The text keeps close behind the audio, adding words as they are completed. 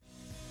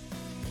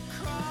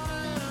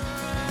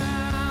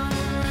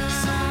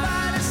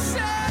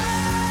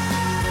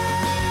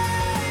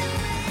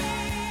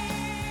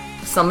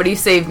Somebody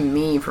save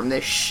me from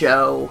this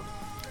show.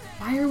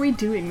 Why are we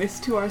doing this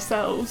to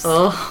ourselves?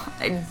 Ugh,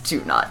 I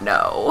do not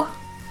know.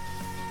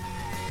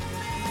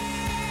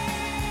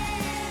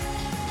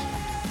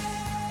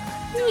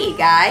 Hey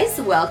guys,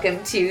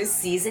 welcome to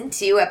Season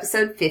 2,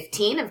 Episode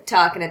 15 of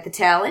Talking at the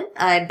Talon.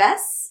 I'm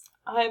Bess.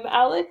 I'm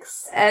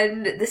Alex.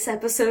 And this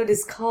episode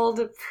is called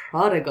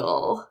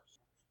Prodigal.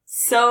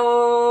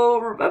 So,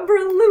 remember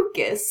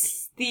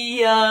Lucas?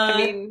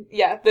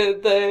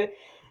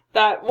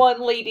 That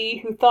one lady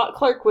who thought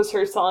Clark was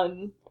her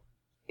son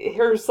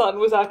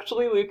was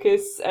actually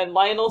Lucas, and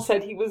Lionel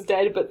said he was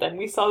dead, but then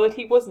we saw that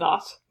he was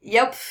not.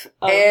 Yep,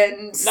 now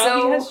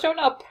he has shown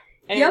up.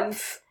 And yep.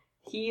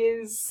 He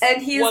is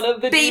one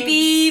of the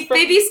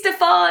baby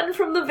Stefan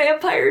from the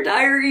Vampire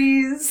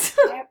Diaries.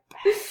 Yep.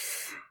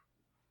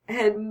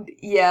 And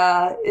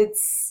yeah,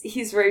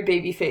 he's very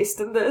baby-faced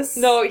in this.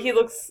 No, he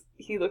looks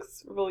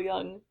real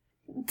young.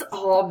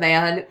 Oh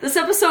man, this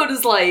episode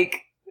is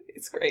like...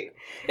 It's great.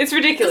 It's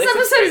ridiculous.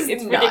 This episode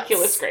it's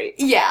ridiculous great.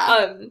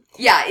 Yeah.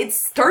 Yeah, it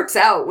starts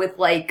out with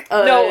like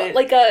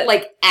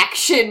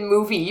action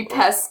movie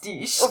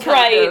pastiche.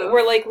 Right,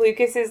 where like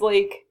Lucas is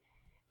like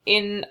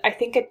in, I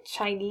think, a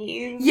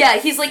Chinese... Yeah,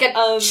 he's like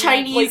a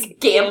Chinese like,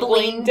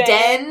 gambling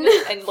den.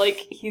 And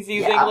like he's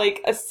using like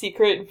a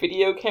secret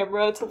video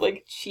camera to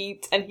like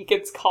cheat, and he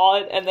gets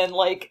caught, and then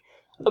like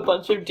a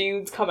bunch of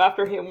dudes come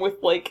after him with,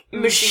 like,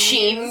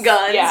 machine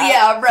guns.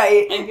 Yeah,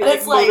 right. And he,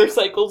 like,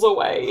 motorcycles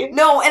away.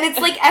 No, and it's,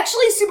 like,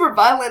 actually super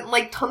violent.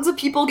 Like, tons of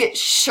people get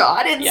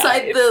shot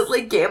inside the,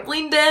 like,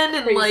 gambling den.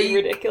 And, crazy,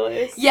 like...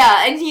 ridiculous.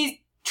 Yeah, and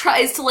he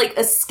tries to, like,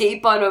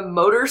 escape on a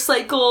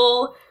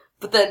motorcycle,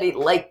 but then he,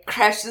 like,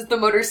 crashes the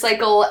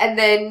motorcycle, and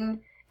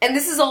then... And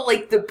this is all,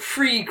 like, the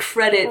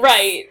pre-credits.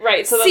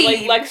 Right. So then,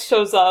 like, Lex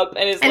shows up,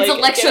 and is like, so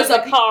Lex shows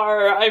up,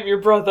 car, I'm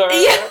your brother.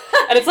 Yeah.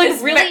 And it's,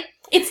 like, really...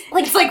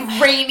 It's like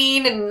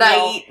raining and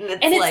night, and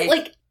it's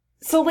like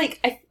so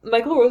like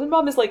Michael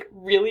Rosenbaum is like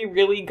really,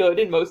 really good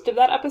in most of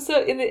that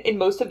episode, in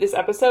most of this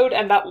episode,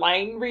 and that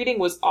line reading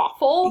was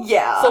awful.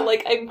 Yeah. So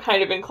like I'm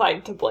kind of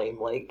inclined to blame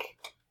like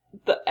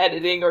the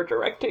editing or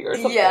directing or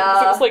something. Yeah.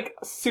 'Cause it was like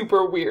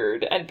super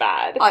weird and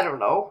bad. I don't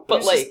know,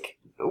 but like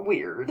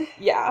weird.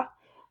 Yeah.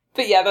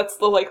 But yeah, that's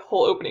the, like,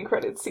 whole opening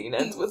credits scene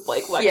ends with,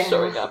 like, Lex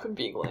showing up and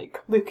being like,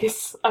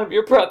 Lucas, I'm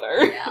your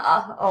brother.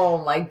 Yeah.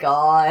 Oh my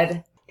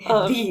god.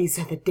 These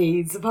are the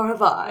days of our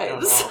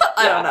lives.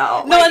 I don't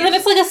know. No, and then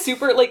it's like a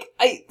super, like,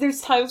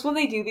 there's times when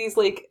they do these,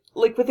 like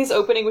with this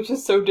opening, which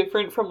is so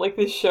different from, like,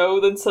 this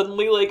show, then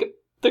suddenly, like,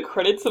 the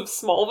credits of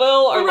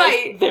Smallville are,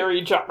 like,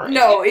 very jarring.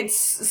 No,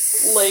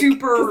 it's like,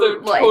 super,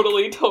 they're like...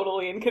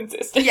 totally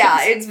inconsistent. Yeah,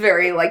 it's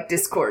very, like,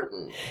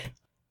 discordant.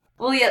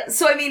 Well, yeah,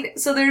 so, I mean,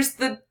 so there's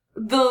the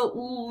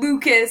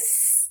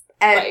Lucas...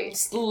 and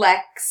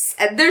Lex,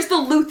 and there's the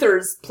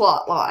Luther's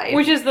plot line.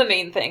 Which is the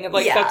main thing,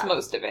 like, that's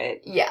most of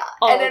it. Yeah.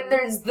 And then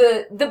there's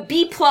the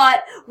B-plot,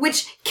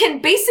 which can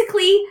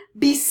basically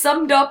be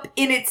summed up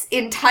in its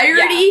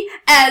entirety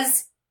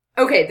as,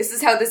 okay, this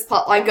is how this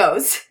plot line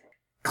goes.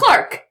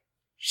 Clark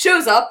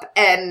shows up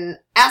and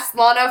asks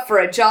Lana for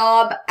a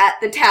job at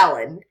the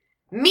Talon.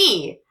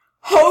 Me,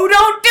 ho,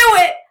 don't do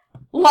it!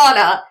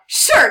 Lana,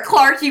 sure,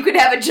 Clark, you could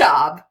have a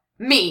job.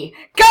 Me.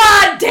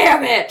 God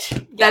damn it!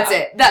 That's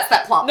it. That's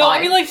that plot line. No,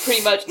 I mean, like,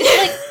 pretty much.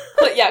 Like,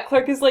 but yeah,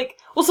 Clark is like...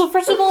 Well, so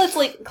first of all, it's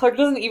like, Clark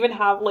doesn't even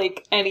have,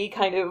 like, any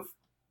kind of,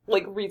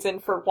 like, reason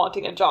for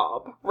wanting a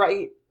job,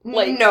 right?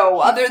 Like, no,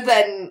 other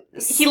than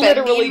he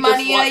literally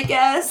money, I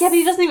guess. Yeah, but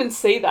he doesn't even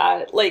say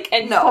that. Like,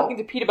 and he's talking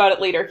to Pete about it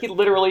later. He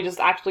literally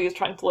just actually is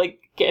trying to, like,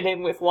 get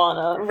in with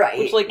Lana. Right.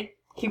 Which, like...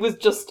 He was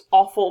just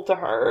awful to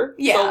her.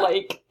 Yeah. So,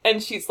 like,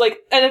 and she's like,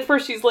 and at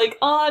first she's like,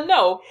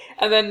 no.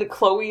 And then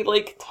Chloe,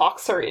 like,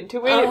 talks her into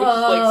it, which is,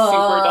 like,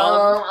 super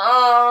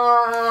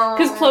dumb.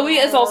 Because Chloe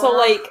is also,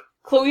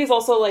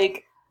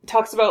 like,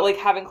 talks about, like,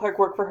 having Clark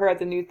work for her at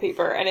the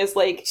newspaper, and is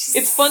like,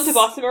 it's fun to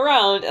boss him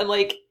around, and,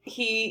 like,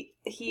 he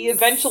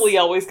eventually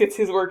always gets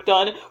his work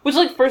done. Which,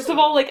 like, first of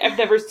all, like, I've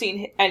never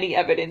seen any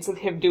evidence of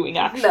him doing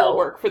actual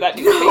work for that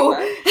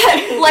newspaper.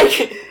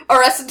 Like,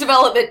 Arrested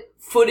Development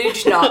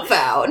footage not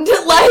found.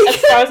 Like, as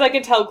far as I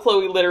can tell,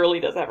 Chloe literally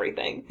does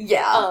everything.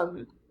 Yeah.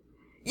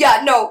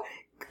 Yeah, no.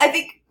 I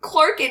think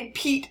Clark and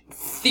Pete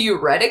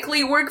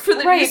theoretically work for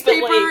the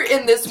newspaper, but, like,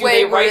 in this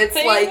way where it's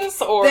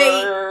like or...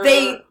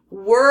 they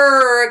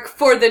work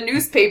for the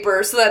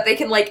newspaper so that they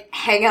can, like,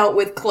 hang out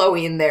with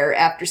Chloe in there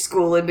after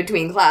school in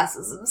between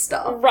classes and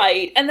stuff.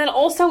 Right. And then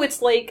also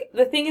it's like,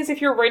 the thing is, if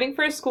you're writing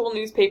for a school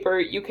newspaper,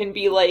 you can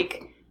be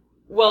like,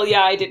 well,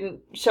 yeah, I didn't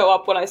show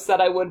up when I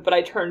said I would, but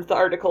I turned the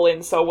article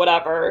in, so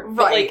whatever. Right.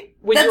 But, like,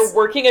 when you're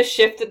working a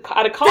shift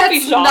at a coffee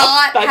shop,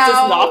 that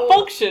does not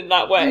function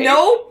that way.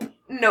 Nope.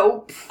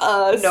 Nope.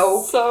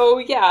 So,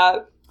 yeah.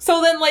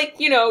 So then, like,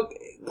 you know,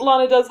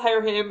 Lana does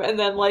hire him, and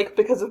then, like,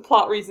 because of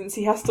plot reasons,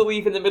 he has to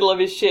leave in the middle of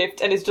his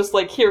shift, and is just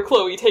like, here,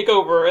 Chloe, take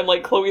over. And,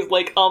 like, Chloe's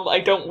like,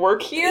 I don't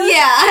work here.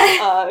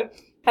 Yeah.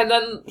 And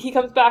then he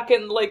comes back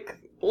and, like,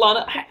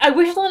 Lana, I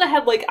wish Lana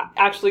had, like,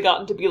 actually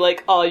gotten to be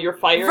like, you're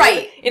fired.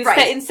 Right.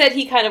 Instead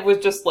he kind of was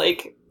just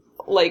like,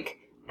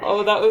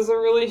 oh, that was a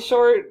really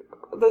short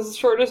this is the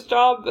shortest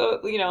job,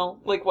 you know,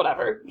 like,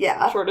 whatever.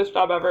 Yeah. Shortest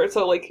job ever.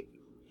 So, like,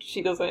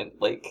 she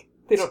doesn't, like,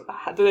 they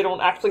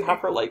don't actually have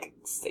her, like,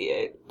 say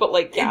it. But,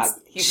 like, yeah,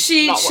 he's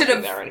not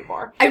working there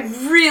anymore. I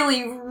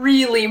really,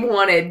 really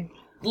wanted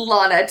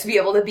Lana to be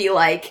able to be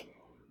like,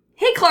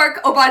 hey,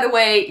 Clark, oh, by the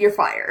way, you're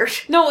fired.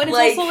 No, and it's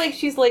also, like,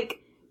 she's, like,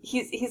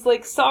 he's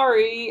like,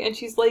 sorry, and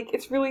she's like,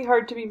 it's really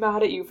hard to be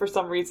mad at you for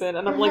some reason,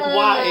 and I'm like,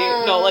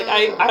 why? No, like,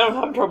 I don't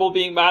have trouble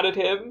being mad at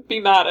him. Be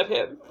mad at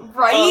him.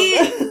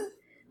 Right?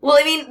 Well,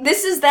 I mean,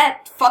 this is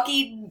that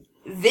fucking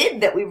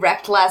vid that we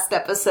wrecked last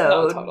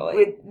episode. No,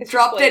 totally. With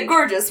Drop Dead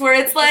Gorgeous, where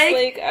it's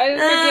like, I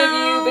forgive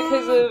you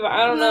because of,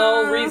 I don't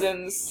know,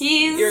 reasons.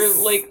 You're,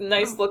 like,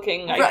 nice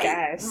looking, I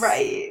guess.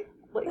 Right.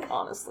 Like,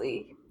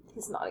 honestly,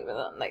 he's not even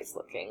that nice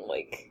looking,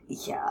 like...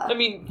 Yeah. I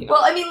mean, you know.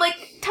 Well, I mean,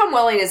 like, Tom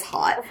Welling is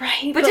hot.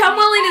 Right. But Tom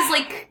Welling is,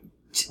 like,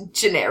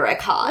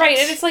 generic hot. Right,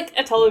 and it's, like,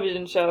 a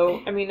television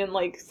show. I mean, and,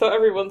 like, so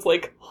everyone's,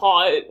 like,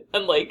 hot,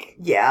 and, like...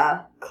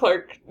 Yeah.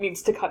 Clark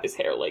needs to cut his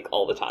hair, like,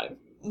 all the time.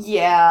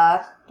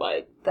 Yeah.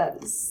 But...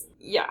 That is...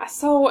 Yeah,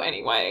 so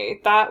anyway,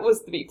 that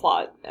was the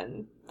B-plot,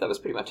 and that was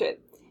pretty much it.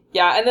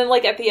 Yeah, and then,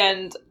 like, at the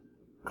end...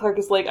 Clark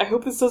is like, I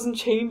hope this doesn't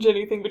change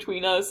anything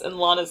between us, and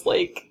Lana's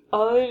like,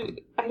 I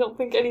don't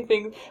think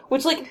anything,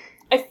 which, like,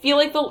 I feel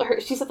like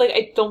she said, like,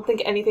 I don't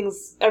think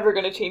anything's ever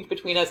gonna change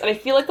between us, and I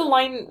feel like the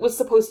line was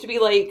supposed to be,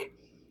 like,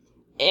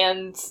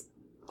 and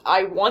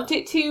I want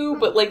it to,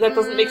 but, like, that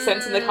doesn't make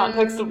sense in the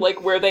context of,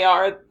 like, where they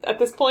are at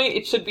this point.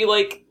 It should be,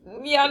 like,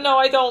 yeah, no,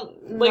 I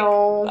don't, like,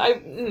 no.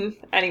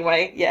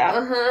 Anyway, yeah.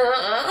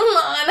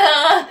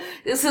 Lana!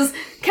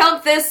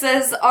 Count this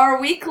as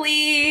our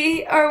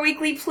weekly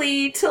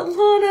plea to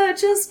Lana,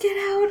 just get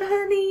out,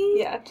 honey.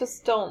 Yeah,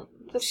 just don't,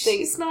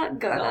 She's not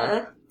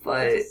gonna,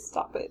 but... Just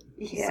stop it.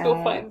 Yeah. Just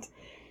go find...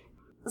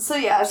 So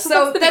yeah,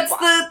 so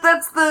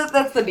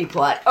that's the B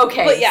plot.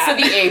 Okay, but yeah. So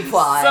the A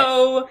plot.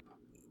 So,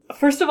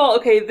 first of all,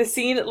 okay, the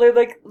scene,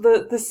 like,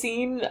 the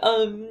scene,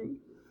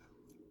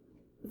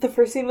 the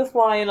first scene with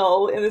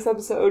Lionel in this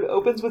episode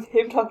opens with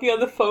him talking on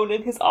the phone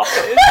in his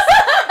office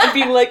and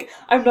being like,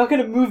 I'm not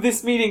gonna move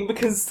this meeting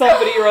because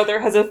somebody or other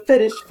has a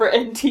fetish for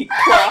antique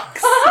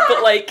clocks.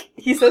 But, like,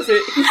 he says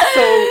it, he's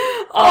so...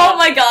 oh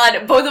my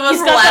god, both of us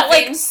were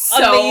laughing like, so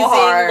amazing,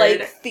 hard.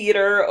 like,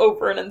 theater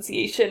over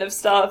enunciation of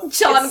stuff.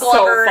 John it's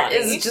Glover so funny.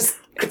 is just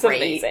great. It's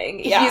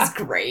amazing. Yeah. He's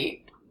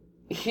great.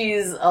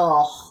 He's,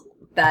 no.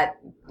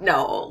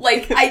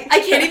 Like,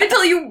 I can't even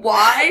tell you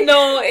why.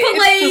 No, but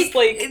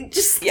it's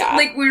just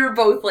like, we were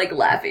both, like,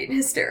 laughing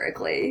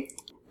hysterically.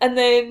 And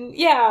then,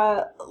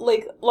 yeah,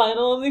 like,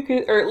 Lionel and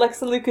Lucas, or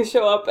Lex and Lucas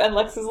show up, and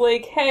Lex is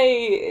like,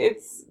 hey,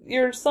 it's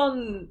your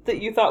son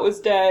that you thought was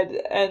dead,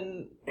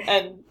 and...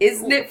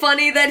 Isn't it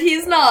funny that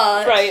he's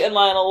not? Right, and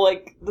Lionel,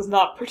 like, does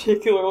not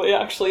particularly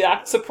actually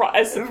act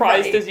surprised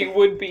right. as you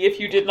would be if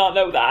you did not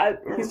know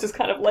that. He's just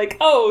kind of like,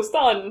 oh,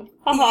 son,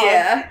 haha,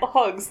 yeah.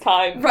 hugs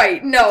time.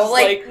 Right, no,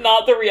 like,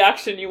 not the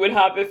reaction you would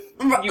have if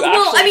you actually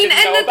well, I mean,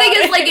 didn't know and the thing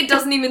about is, like, it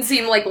doesn't even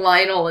seem like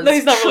Lionel is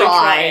he's not trying. really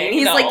trying.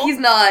 He's no. like, he's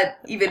not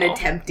even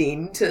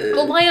attempting to...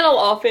 But Lionel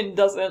often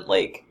doesn't,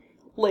 like,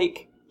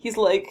 he's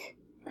like...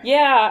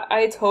 Yeah,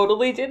 I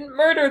totally didn't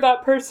murder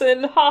that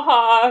person,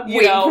 haha,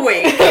 you know.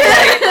 Wink.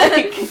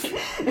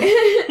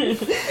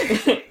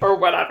 Or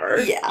whatever,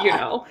 yeah, you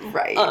know.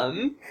 Right.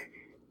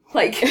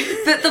 Like,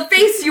 the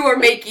face you are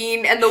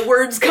making and the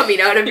words coming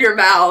out of your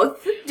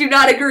mouth do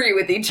not agree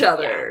with each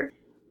other. Yeah.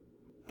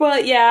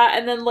 But yeah,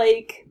 and then,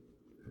 like,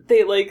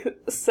 they, like,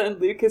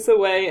 send Lucas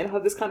away and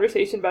have this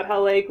conversation about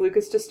how, like,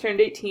 Lucas just turned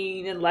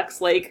 18 and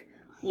Lex, like,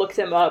 looked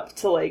him up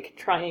to, like,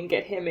 try and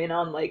get him in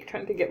on, like,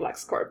 trying to get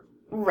LexCorp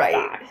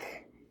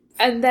back.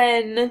 And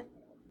then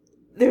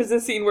there's a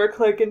scene where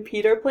Clark and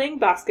Pete are playing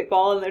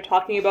basketball and they're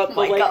talking about the,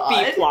 like,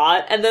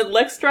 B-plot, and then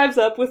Lex drives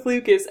up with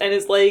Lucas and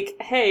is like,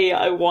 hey,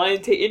 I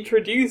wanted to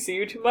introduce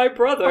you to my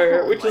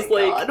brother, which is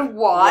like,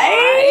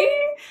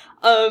 why?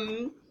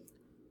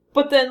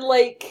 But then,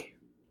 like,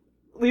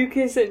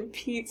 Lucas and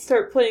Pete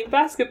start playing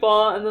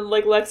basketball, and then,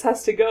 like, Lex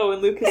has to go,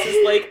 and Lucas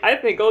is like, I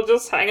think I'll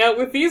just hang out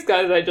with these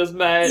guys I just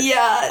met.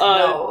 Yeah,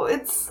 no,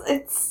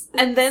 it's...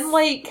 And then,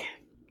 like...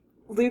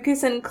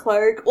 Lucas and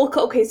Clark... Well,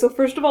 okay, so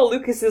first of all,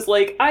 Lucas is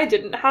like, I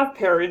didn't have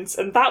parents,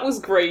 and that was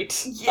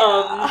great.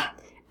 Yeah.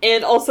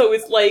 And also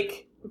it's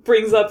like,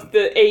 brings up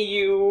the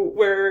AU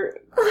where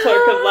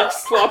Clark and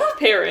Lex swapped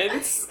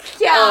parents.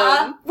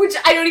 Yeah, which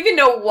I don't even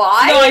know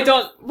why. No, I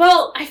don't...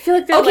 Well, I feel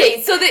like they're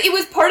okay, so it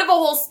was part of a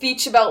whole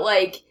speech about,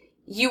 like,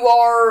 you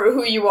are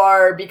who you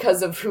are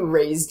because of who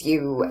raised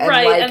you. And,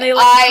 right, like, and they,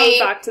 like, come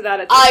back to that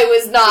at the I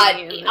was not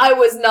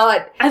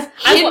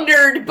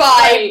hindered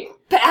by...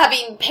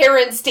 having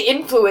parents to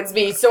influence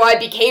me, so I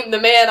became the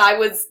man I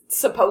was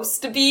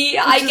supposed to be,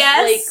 I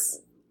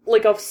guess.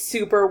 Like a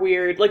super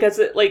weird, like, as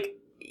it, like,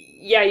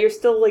 yeah, you're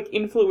still, like,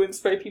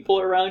 influenced by people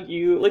around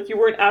you. Like, you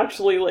weren't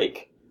actually,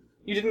 like,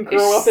 you didn't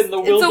grow up in the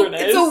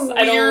wilderness. It's a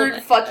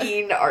weird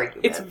fucking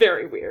argument. It's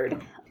very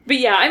weird. But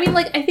yeah, I mean,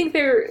 like, I think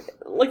they're,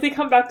 like, they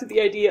come back to the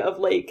idea of,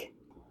 like,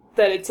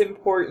 that it's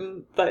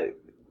important that,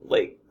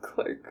 like,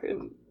 Clark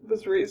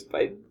was raised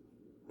by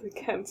the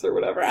Kents or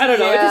whatever. I don't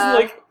know. It Yeah. doesn't,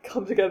 like,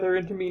 come together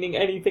into meaning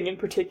anything in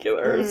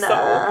particular. Nah.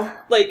 So,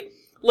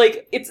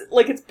 it's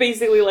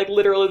basically, like,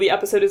 literally the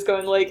episode is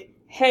going, like,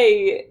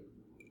 hey,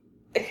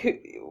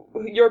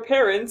 your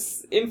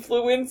parents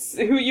influence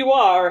who you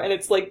are, and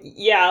it's like,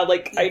 yeah,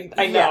 like, I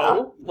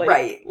know. Yeah, like,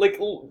 right. Like,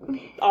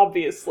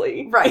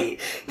 obviously. Right.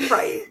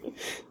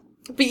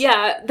 But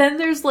yeah, then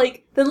there's,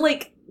 like,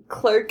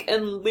 Clark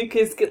and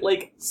Lucas get,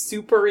 like,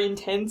 super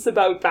intense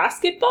about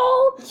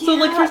basketball. So,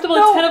 like, Yeah, first of all,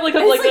 no, it's kind of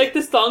like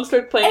this song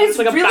starts playing, and it's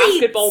like a really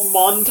basketball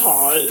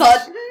montage.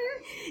 Sudden.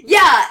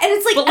 Yeah, and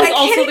it's like, But, like, I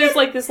also can't there's, even,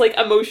 like, this, like,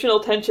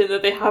 emotional tension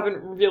that they haven't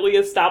really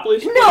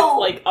established what No. it's,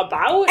 like,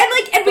 about. and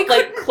we But,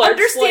 like, couldn't Clark's,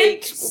 understand.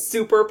 like,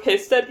 super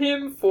pissed at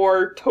him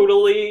for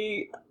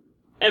totally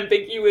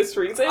ambiguous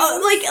reasons.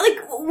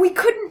 We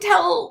couldn't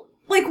tell,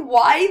 like,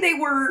 why they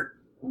were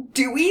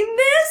doing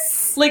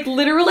this. Like,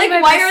 literally,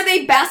 Like, why are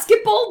they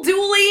basketball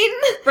dueling?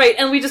 Right,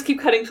 and we just keep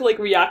cutting to, like,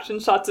 reaction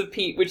shots of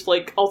Pete, which,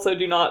 like, also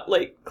do not,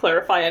 like,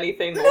 clarify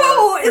anything or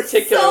No, it's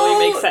particularly so,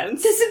 make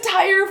sense. This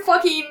entire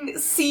fucking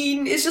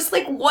scene is just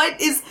like,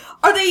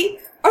 are they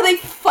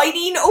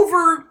fighting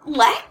over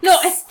Lex? No,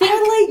 I think,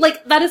 Or,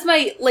 like, that is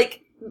my,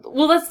 like,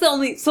 well, that's the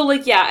only, so,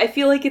 like, yeah, I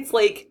feel like it's,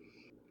 like,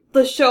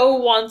 the show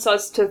wants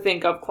us to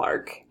think of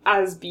Clark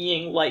as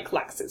being, like,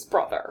 Lex's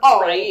brother,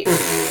 right?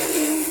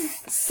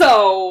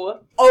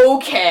 So...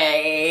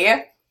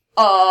 Okay.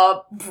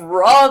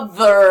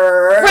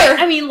 Brother. Right,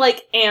 I mean,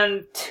 like,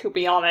 and to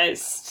be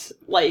honest,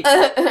 like...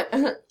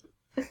 I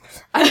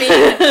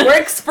mean,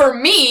 works for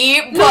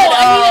me, but, No,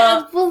 I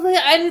mean, well,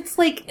 and it's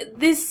like,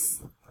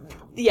 this...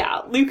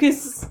 Yeah,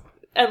 Lucas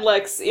and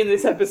Lex in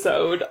this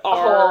episode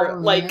are,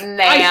 like,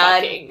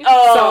 eye-fucking.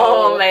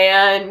 Oh,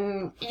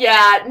 man.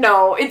 Yeah,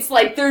 no, it's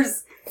like there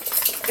is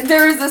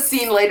a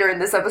scene later in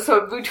this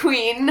episode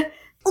between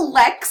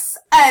Lex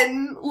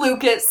and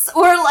Lucas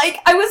where, like,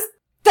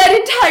 that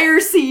entire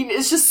scene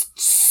is just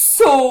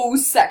so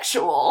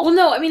sexual. Well,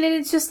 no, I mean, and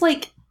it's just,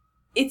 like,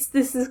 it's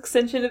this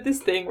extension of this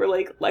thing where,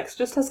 like, Lex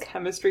just has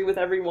chemistry with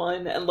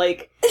everyone, and,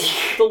 like,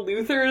 the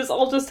Luthers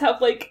all just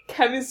have, like,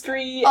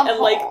 chemistry, and,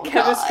 like,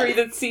 chemistry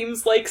that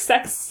seems, like,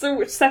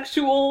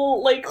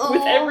 sexual, like,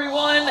 with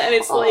everyone, and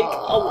it's, like,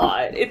 a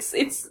lot. It's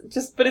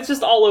just, but it's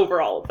just all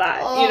over all of that,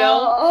 you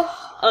know?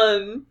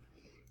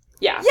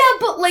 Yeah. Yeah,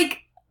 but, like,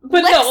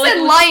 But Lex no, like,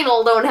 and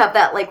Lionel don't have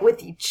that, like,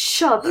 with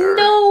each other.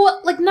 No,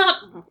 like, not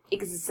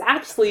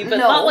exactly, but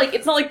No. not, like,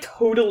 it's not, like,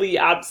 totally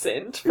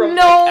absent from,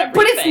 No, like,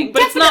 but it's everything.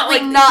 But it's not, like,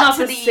 definitely not it's not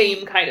to the the-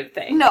 same kind of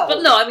thing. No.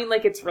 But no, I mean,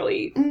 like, it's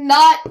really...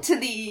 Not to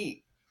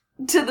the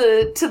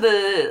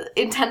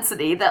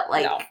intensity that,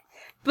 like, No.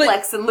 But,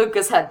 Lex and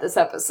Lucas had this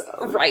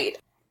episode. right.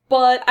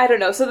 But, I don't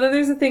know, so then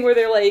there's a thing where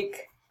they're,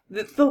 like...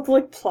 The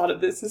like, plot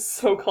of this is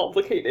so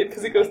complicated,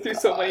 because it goes through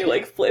so many,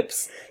 like,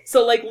 flips.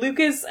 So, like,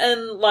 Lucas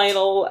and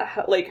Lionel,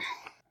 like...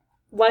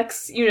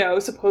 Lex, you know,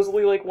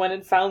 supposedly, like, went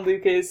and found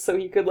Lucas so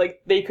he could, like,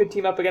 they could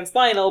team up against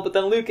Lionel, but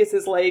then Lucas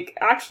is like,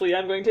 actually,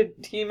 I'm going to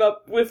team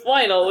up with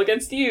Lionel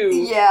against you.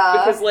 Yeah.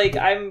 Because, like,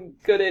 I'm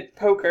good at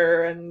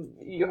poker, and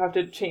you have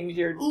to change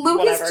your Lucas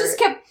whatever. just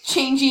kept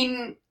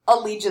changing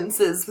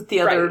allegiances with the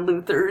other Right.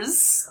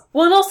 Luthers.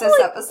 Well, and also, this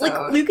like,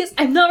 episode. Lucas,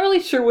 I'm not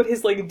really sure what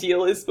his, like,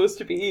 deal is supposed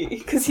to be,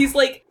 because he's,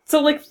 like, so,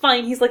 like,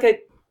 fine, he's, like, a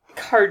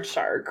card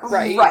shark,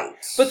 right? Right.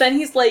 But then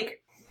he's, like,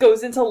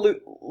 goes into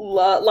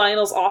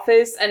Lionel's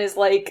office and is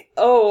like,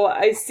 oh,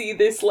 I see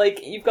this,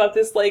 like, you've got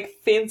this, like,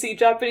 fancy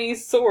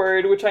Japanese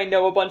sword, which I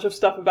know a bunch of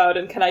stuff about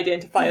and can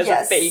identify as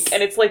Yes. a fake.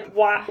 And it's like,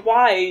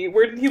 why?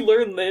 Where did he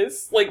learn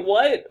this? Like,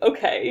 what?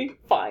 Okay,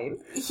 fine.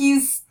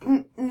 He's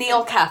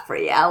Neil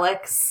Caffrey,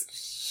 Alex.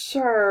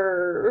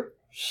 Sure.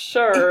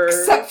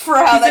 Except for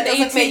how He's that an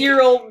doesn't make...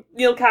 18-year-old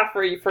Neil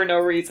Caffrey for no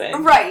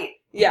reason. Right.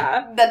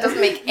 Yeah. That doesn't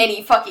make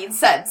any fucking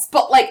sense.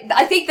 But, like,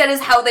 I think that is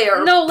how they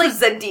are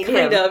presenting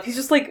Kind him. of. He's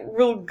just, like,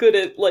 real good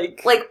at,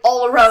 like... Like,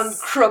 all-around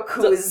crook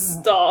who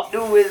stuff.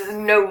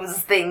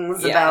 knows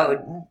things Yeah.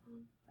 about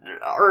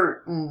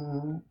art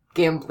and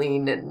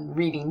gambling and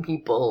reading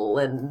people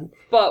and...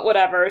 But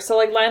whatever. So,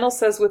 like, Lionel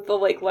says with the,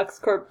 like,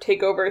 LexCorp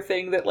takeover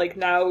thing that, like,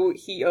 now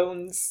he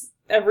owns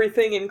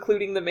everything,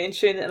 including the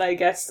mansion, and I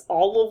guess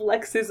all of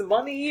Lex's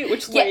money,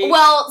 which, like... Yeah,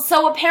 well,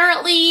 so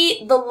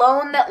apparently the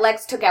loan that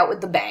Lex took out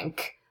with the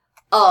bank,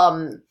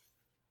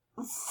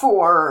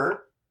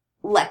 for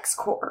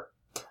LexCorp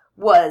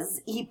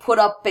was he put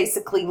up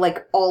basically,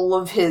 like, all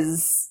of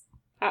his...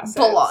 assets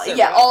all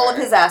of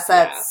his Yeah.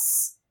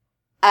 assets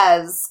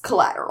as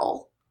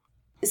collateral.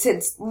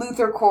 Since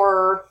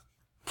LuthorCorp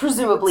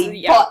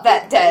presumably bought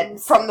that debt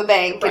from the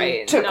bank Right,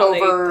 and took now they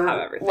over have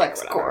everything or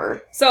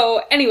LexCorp.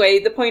 So, anyway,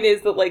 the point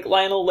is that, like,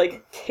 Lionel,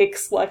 like,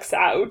 kicks Lex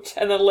out,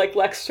 and then, like,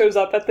 Lex shows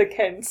up at the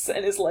Kents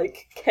and is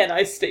like, can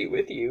I stay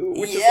with you?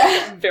 Which is,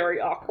 like, very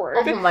awkward.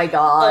 Oh my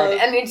god.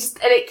 And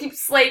it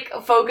keeps, like,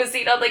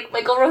 focusing on, like,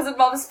 Michael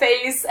Rosenbaum's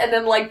face and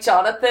then, like,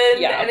 Jonathan.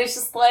 Yeah. And it's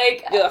just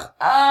like, Ugh.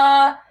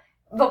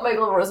 but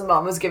Michael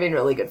Rosenbaum was giving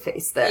really good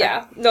face there.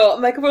 Yeah. No,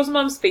 Michael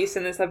Rosenbaum's face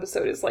in this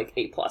episode is, like,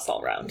 A+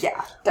 all around.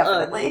 Yeah,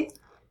 definitely.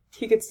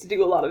 He gets to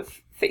do a lot of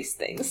face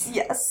things.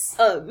 Yes.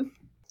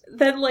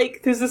 then,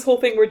 like, there's this whole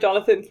thing where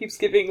Jonathan keeps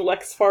giving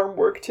Lex farm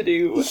work to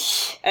do,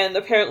 and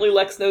apparently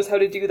Lex knows how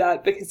to do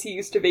that because he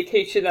used to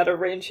vacation at a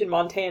ranch in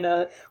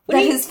Montana. That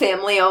his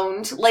family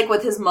owned, like,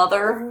 with his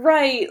mother.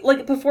 Right,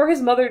 like, before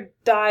his mother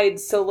died,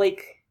 so,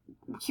 like...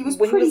 He was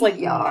when pretty he was, like,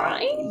 young.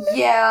 9?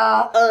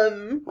 Yeah.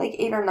 Um... Like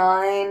 8 or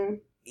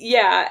 9.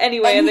 Yeah,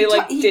 anyway, and they,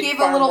 like, he did gave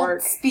farm a little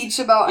work. speech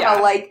about Yeah.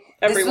 how, like,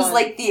 this Everyone. was,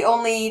 like, the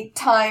only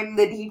time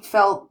that he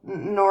felt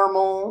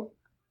normal.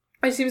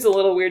 It seems a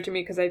little weird to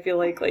me because I feel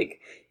like,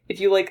 if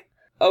you, like,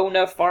 own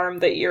a farm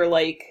that you're,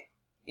 like,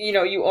 you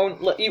know, you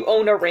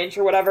own a ranch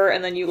or whatever,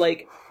 and then you,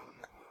 like,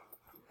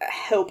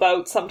 help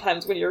out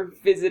sometimes when you're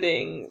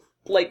visiting,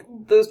 like,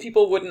 those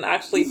people wouldn't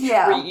actually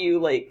treat you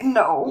like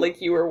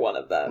you were one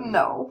of them.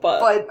 No.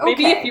 But okay.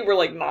 maybe if you were,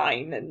 like,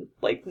 9 and,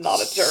 like,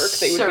 not a jerk,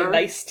 they would be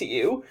nice to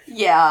you.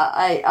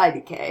 Yeah,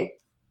 IDK.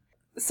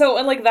 So,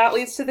 and, like, that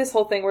leads to this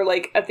whole thing where,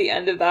 like, at the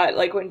end of that,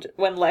 like,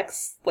 when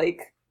Lex,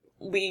 like,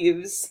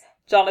 leaves...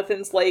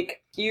 Jonathan's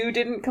like, you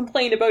didn't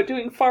complain about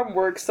doing farm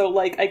work, so,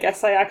 like, I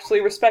guess I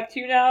actually respect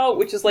you now,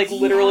 which is, like,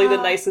 literally the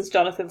nicest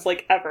Jonathan's,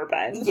 like, ever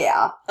been.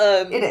 Yeah,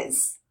 it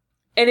is.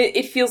 And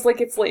it feels like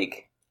it's,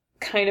 like,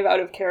 kind of out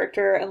of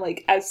character and,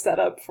 like, as set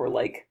up for,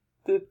 like,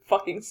 the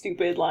fucking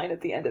stupid line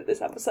at the end of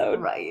this episode.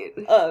 Right.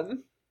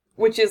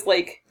 Which is,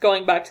 like,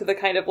 going back to the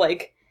kind of,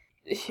 like,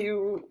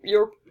 who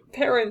your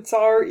parents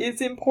are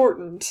is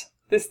important.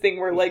 This thing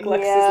where, like,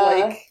 Lex is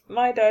like,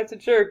 my dad's a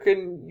jerk,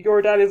 and your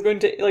dad is going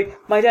to, like,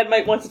 my dad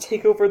might want to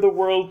take over the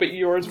world, but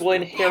yours will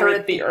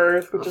inherit the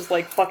earth, which is,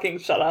 like, fucking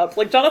shut up.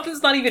 Like,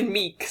 Jonathan's not even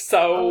meek,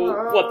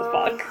 so what the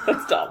fuck?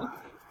 That's dumb.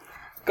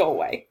 Go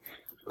away.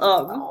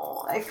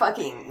 No, I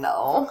fucking,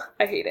 no.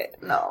 I hate it.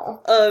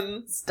 No.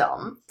 It's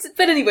dumb.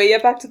 But anyway, yeah,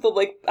 back to the,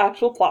 like,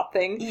 actual plot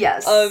thing.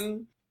 Yes.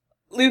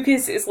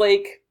 Lucas is,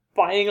 like,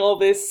 buying all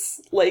this,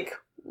 like,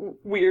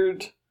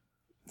 weird...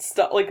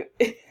 stuff like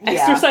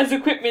exercise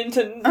equipment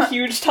and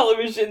huge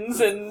televisions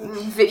and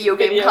video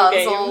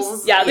consoles.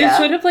 Games. Yeah, they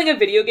showed him playing a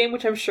video game,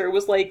 which I'm sure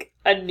was like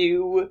a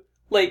new,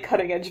 like,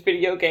 cutting edge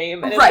video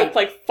game, and it looked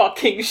like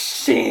fucking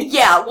shit.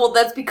 Yeah, well,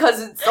 that's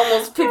because it's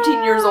almost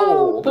 15 years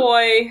old.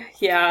 Boy,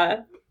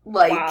 yeah,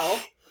 like, wow.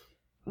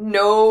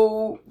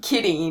 No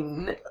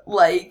kidding.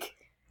 Like,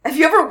 have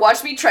you ever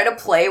watched me try to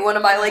play one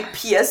of my, like,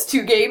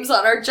 PS2 games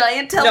on our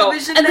giant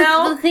television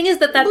now? The thing is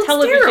that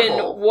television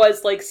terrible.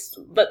 was, like,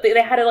 but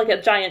they had, like, a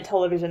giant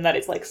television that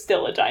is, like,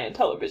 still a giant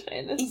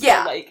television.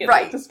 Yeah, so, like, it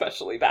looked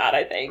especially bad,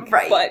 I think.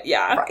 Right. But,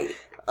 yeah. Right.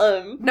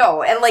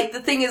 No, and, like,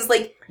 the thing is,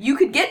 like, you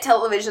could get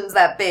televisions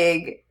that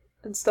big,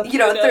 and stuff, you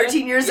know,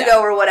 13 years ago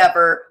or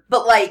whatever,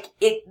 but, like,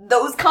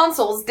 those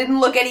consoles didn't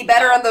look any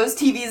better on those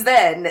TVs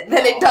then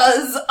than it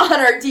does on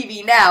our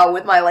TV now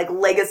with my, like,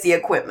 legacy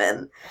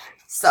equipment.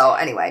 So,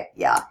 anyway,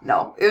 yeah,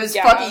 no. It was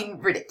fucking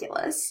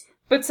ridiculous.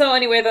 But so,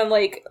 anyway, then,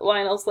 like,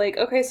 Lionel's like,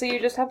 okay, so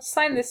you just have to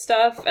sign this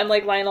stuff, and,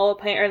 like, Lionel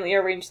apparently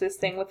arranged this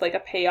thing with, like, a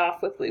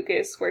payoff with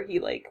Lucas, where he,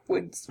 like,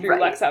 would screw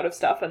Lex out of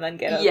stuff and then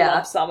get a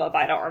lump sum of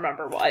I don't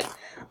remember what.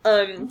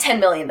 $10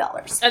 million.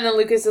 And then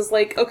Lucas is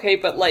like, okay,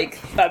 but,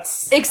 like,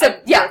 that's worth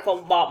a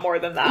lot more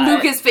than that.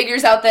 Lucas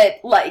figures out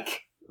that,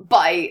 like,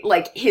 by,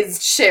 like,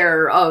 his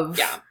share of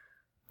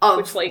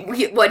which, like,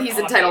 what he's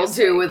entitled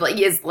to with, like,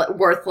 he is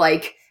worth,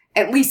 like,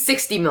 at least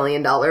 $60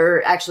 million,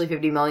 actually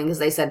 $50 million, because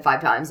they said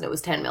 5 times and it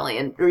was $10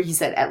 million, or he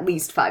said at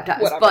least 5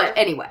 times, whatever. But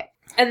anyway.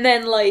 And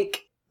then,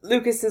 like,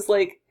 Lucas is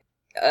like,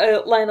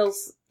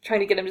 Lionel's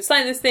trying to get him to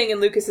sign this thing,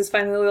 and Lucas is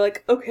finally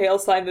like, okay, I'll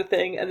sign the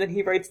thing, and then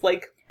he writes,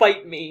 like,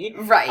 bite me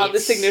on the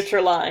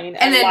signature line,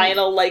 and then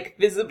Lionel, like,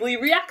 visibly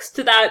reacts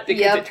to that,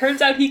 because it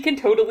turns out he can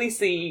totally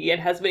see,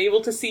 and has been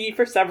able to see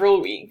for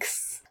several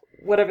weeks.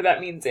 Whatever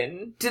that means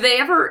in... Do they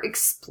ever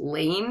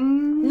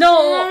explain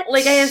No,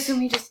 like, I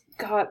assume he just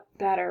got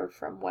better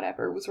from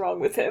whatever was wrong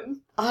with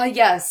him.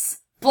 Yes.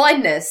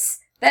 Blindness.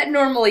 That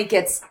normally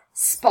gets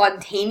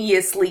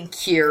spontaneously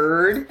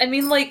cured. I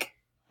mean, like,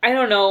 I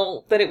don't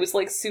know that it was,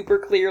 like, super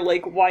clear,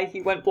 like, why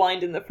he went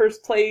blind in the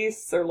first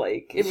place, or,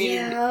 like, I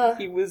mean,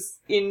 he was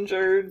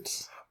injured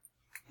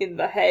in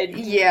the head,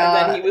 and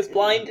then he was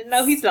blind, and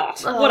now he's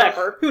not.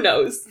 Whatever. Who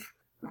knows?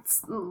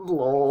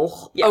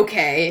 Lol. Yeah.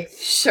 Okay.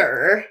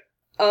 Sure.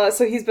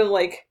 So he's been,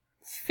 like,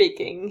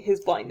 faking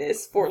his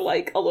blindness for,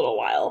 like, a little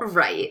while.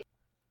 Right.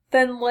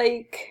 Then,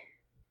 like,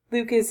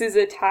 Lucas is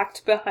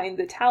attacked behind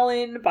the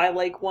Talon by,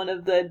 like, one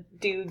of the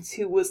dudes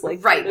who was,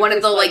 like... Right, one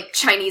of the, like,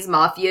 Chinese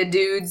mafia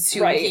dudes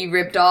who he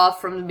ripped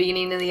off from the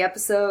beginning of the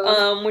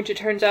episode. Which it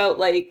turns out,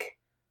 like,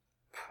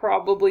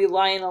 probably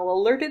Lionel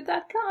alerted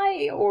that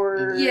guy,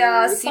 or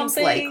seems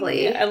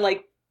likely. And,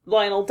 like,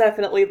 Lionel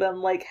definitely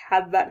then, like,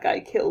 had that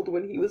guy killed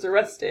when he was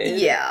arrested.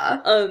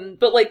 Yeah.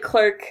 But, like,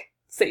 Clark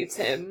saves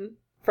him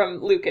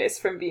from Lucas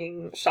from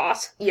being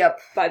shot. Yep.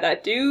 By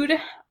that dude.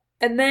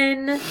 And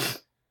then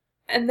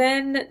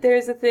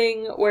there's a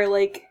thing where,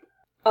 like,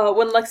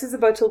 when Lex is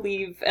about to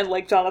leave and,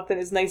 like, Jonathan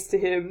is nice to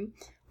him,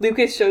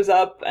 Lucas shows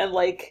up and,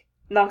 like,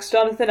 knocks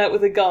Jonathan out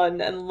with a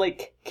gun and,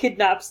 like,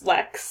 kidnaps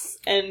Lex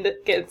and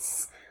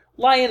gets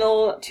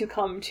Lionel to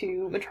come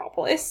to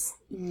Metropolis.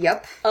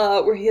 Yep.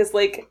 Where he has,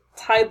 like,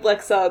 tied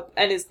Lex up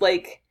and is,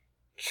 like,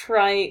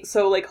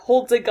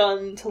 holds a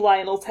gun to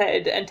Lionel's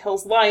head and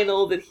tells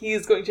Lionel that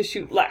he's going to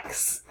shoot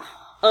Lex.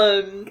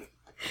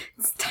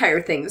 This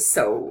entire thing is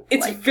so...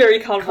 It's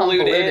very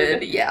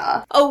convoluted.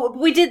 Yeah. Oh,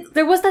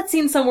 there was that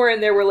scene somewhere in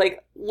there where,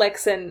 like,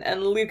 Lex and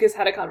Lucas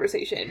had a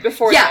conversation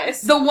before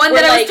this. The one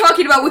that I was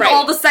talking about with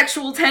all the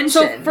sexual tension.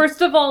 So,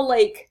 first of all,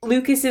 like,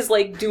 Lucas is,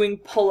 like, doing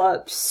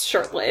pull-ups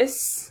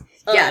shirtless.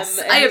 Yes,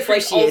 I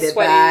appreciated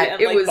like, all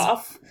that. And, like,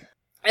 buff.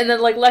 And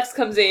then, like, Lex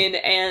comes in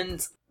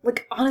and...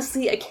 Like,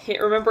 honestly, I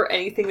can't remember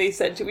anything they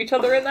said to each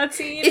other in that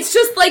scene. It's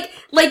just like,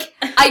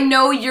 I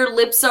know your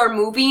lips are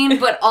moving,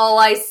 but all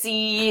I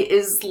see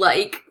is,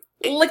 like...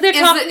 Like, they're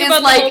talking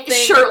about like, the whole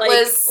thing,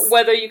 shirtless, like,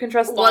 whether you can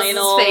trust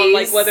Lionel, and,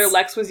 like, whether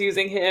Lex was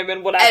using him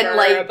and whatever. And,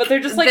 like, but they're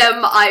just, like...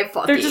 them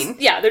eye-fucking.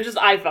 They're just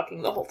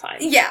eye-fucking the whole time.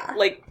 Yeah.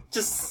 Like,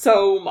 just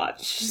so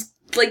much. Just,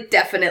 like,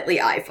 definitely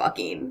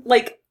eye-fucking.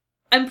 Like,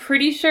 I'm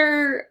pretty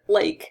sure,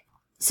 like...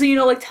 So, you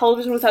know, like,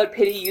 Television Without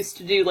Pity used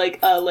to do, like,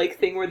 a, like,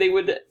 thing where they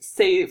would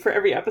say for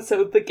every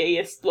episode the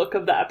gayest look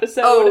of the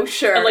episode. Oh,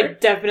 sure. And, like,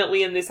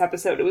 definitely in this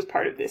episode it was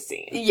part of this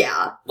scene.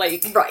 Yeah.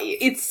 Like, right.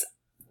 It's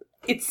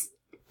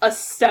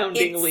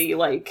astoundingly,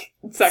 like,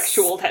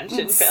 sexual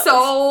tension filled.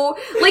 So,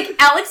 like,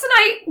 Alex and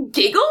I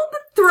giggled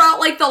throughout,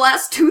 like, the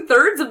last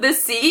 2/3 of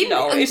this scene.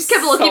 No, and just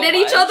kept looking at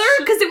each other,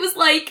 because it was,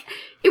 like,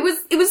 it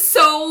was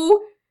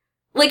so...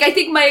 Like, I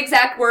think my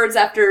exact words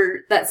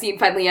after that scene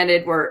finally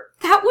ended were,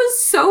 that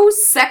was so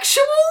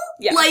sexual?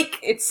 Yeah, like,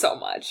 it's so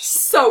much.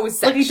 So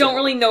sexual. Like, you don't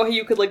really know how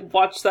you could, like,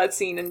 watch that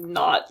scene and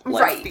not,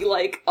 like, be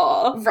like,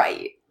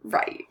 Right.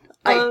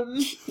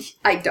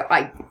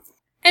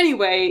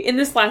 Anyway, in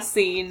this last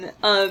scene,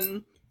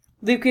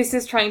 Lucas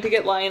is trying to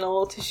get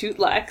Lionel to shoot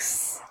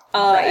Lex,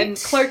 and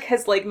Clark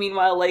has, like,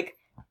 meanwhile, like,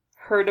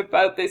 heard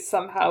about this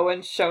somehow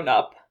and shown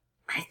up.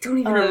 I don't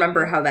even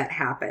remember how that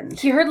happened.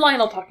 He heard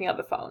Lionel talking on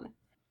the phone.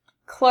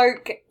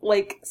 Clark,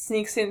 like,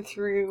 sneaks in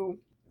through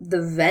the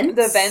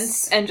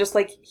vents and just,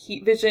 like,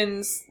 heat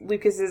visions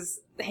Lucas's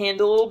hand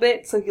a little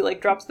bit, so he,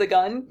 like, drops the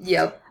gun.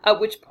 Yep. At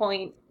which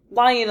point,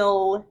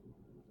 Lionel,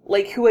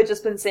 like, who had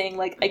just been saying,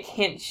 like, I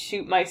can't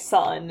shoot my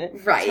son,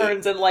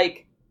 turns and,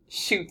 like,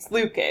 shoots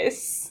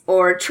Lucas.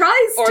 Or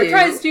tries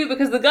to,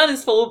 because the gun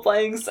is full of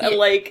blanks, and,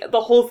 like,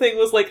 the whole thing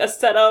was, like, a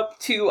setup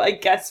to, I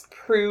guess,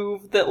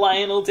 prove that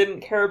Lionel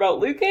didn't care about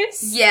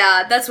Lucas.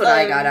 Yeah, that's what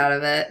I got out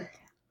of it.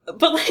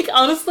 But, like,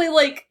 honestly,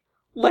 like,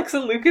 Lex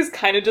and Lucas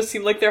kind of just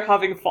seem like they're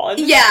having fun.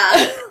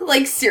 Yeah,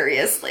 like,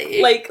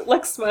 seriously. Like,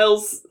 Lex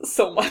smiles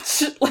so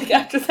much, like,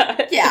 after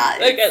that. Yeah.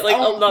 Like, a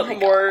lot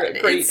more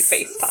great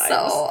FaceTimes.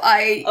 So,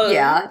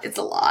 it's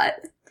a lot.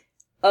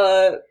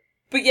 But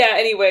yeah,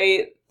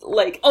 anyway,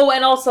 like,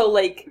 and also,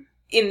 like,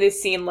 in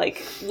this scene,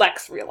 like,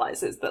 Lex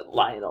realizes that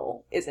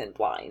Lionel isn't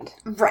blind.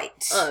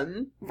 Right.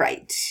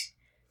 Right.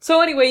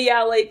 So anyway,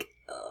 yeah, like,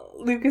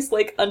 Lucas,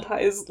 like,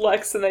 unties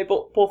Lex and they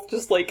both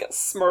just, like,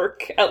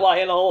 smirk at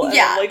Lionel and,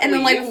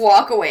 then, like,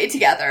 walk away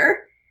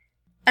together.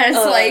 And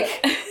it's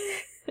like,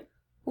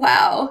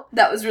 wow,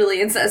 that was really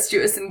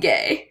incestuous and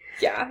gay.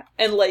 Yeah,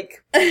 and,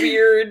 like,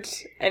 weird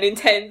and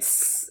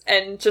intense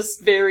and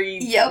just very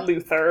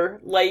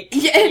Luther. Like,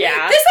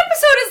 yeah. This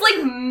episode is,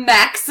 like,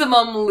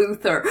 maximum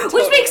Luther.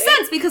 Totally. Which makes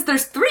sense because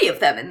there's 3 of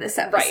them in this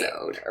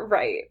episode.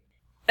 Right.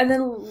 And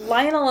then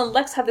Lionel and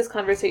Lex have this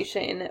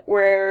conversation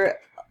where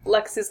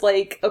Lex is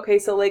like, okay,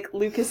 so, like,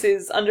 Lucas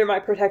is under my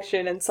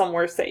protection and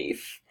somewhere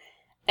safe.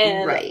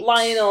 And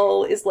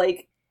Lionel is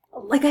like,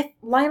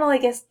 Lionel, I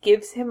guess,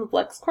 gives him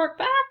LexCorp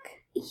back?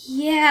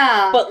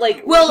 Yeah. But,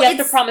 like, he has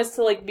to promise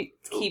to, like,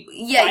 keep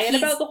quiet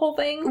about the whole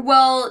thing?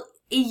 Well,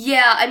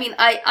 yeah, I mean,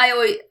 I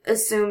always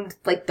assumed,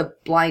 like, the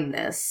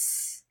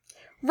blindness.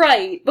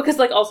 Right, because,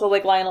 like, also,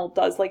 like, Lionel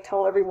does, like,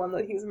 tell everyone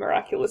that he's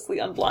miraculously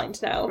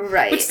unblind now.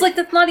 Right. Which is, like,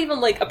 that's not even,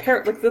 like,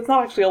 apparent, like, that's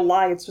not actually a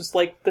lie, it's just,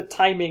 like, the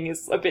timing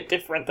is a bit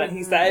different than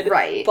he said.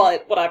 Right.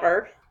 But,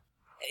 whatever.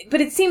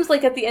 But it seems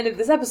like at the end of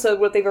this episode,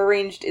 what they've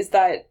arranged is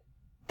that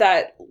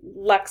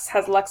Lex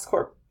has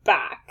LexCorp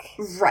back.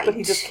 Right. But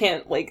he just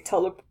can't, like,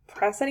 tell the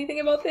press anything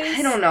about this.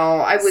 I don't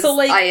know. I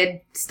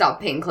had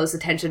stopped paying close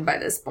attention by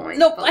this point.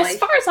 No, as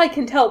far as I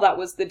can tell, that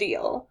was the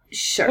deal.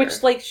 Sure.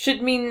 Which, like,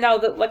 should mean now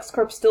that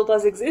LexCorp still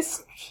does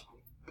exist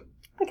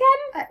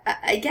again?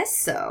 I guess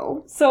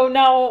so. So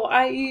now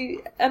I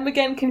am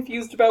again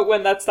confused about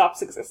when that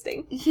stops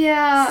existing.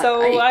 Yeah.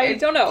 So I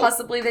don't know.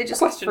 Possibly they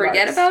just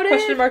forget about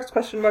it?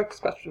 Question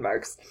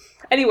marks.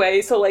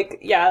 Anyway, so, like,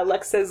 yeah,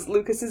 Lex says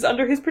Lucas is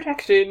under his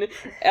protection,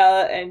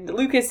 and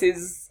Lucas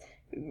is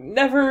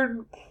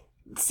never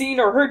seen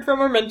or heard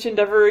from or mentioned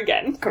ever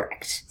again.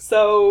 Correct.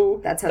 So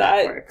that's how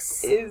that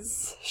works.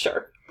 Is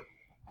sure.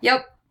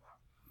 Yep.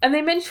 And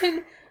they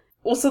mention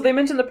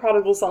the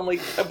prodigal son,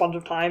 like, a bunch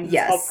of times.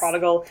 Yes. It's called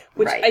Prodigal,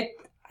 which I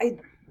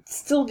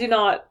still do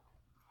not,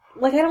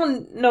 like, I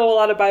don't know a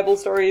lot of Bible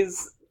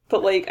stories,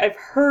 but, like, I've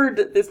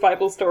heard this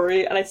Bible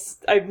story, and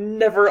I've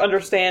never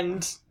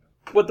understand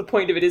what the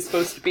point of it is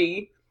supposed to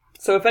be.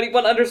 So if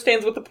anyone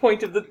understands what the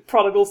point of the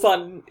prodigal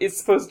son is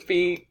supposed to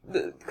be,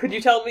 could you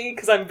tell me?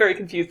 Because I'm very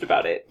confused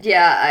about it.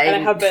 Yeah, And I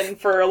have been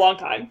for a long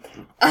time.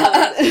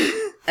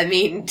 I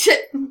mean,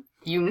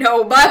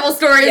 Bible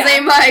stories Yeah.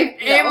 ain't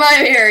my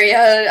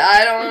area.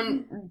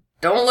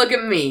 Don't look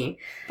at me.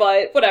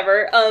 But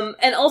whatever.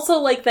 And also,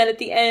 like, then at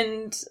the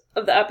end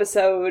of the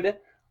episode,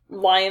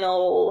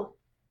 Lionel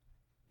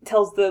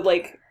tells the,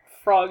 like,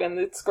 frog and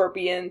the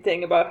scorpion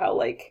thing about how,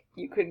 like,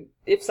 you could,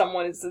 if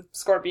someone is a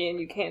scorpion,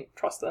 you can't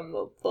trust them.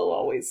 They'll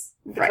always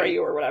betray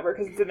you or whatever,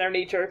 because it's in their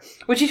nature.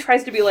 Which he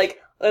tries to be like,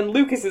 and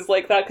Lucas is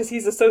like that because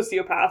he's a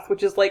sociopath,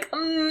 which is like,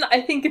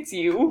 I think it's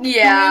you.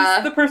 Yeah.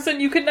 Who's the person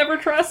you could never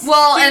trust.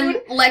 Well, dude.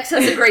 and Lex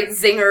has a great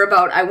zinger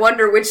about, I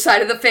wonder which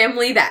side of the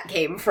family that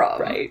came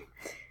from. Right.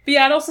 But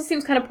yeah, it also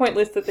seems kind of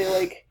pointless that they,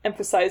 like,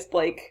 emphasized,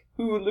 like,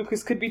 ooh,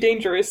 Lucas could be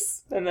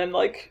dangerous, and then,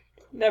 like,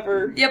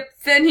 never... Yep,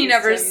 Finn,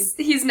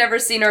 he's never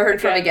seen or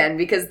heard from again,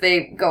 because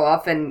they go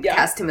off and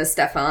cast him as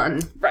Stefan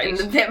in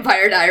the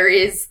Vampire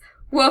Diaries.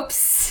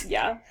 Whoops.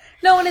 Yeah.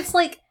 No, and it's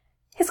like,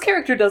 his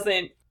character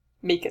doesn't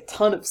make a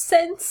ton of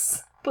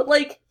sense, but,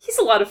 like, he's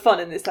a lot of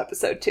fun in this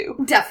episode, too.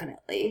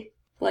 Definitely.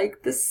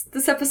 Like, this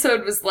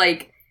episode was,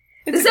 like...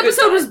 It's this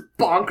episode was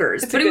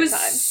bonkers, but it was time.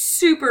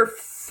 super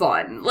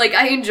fun. Like,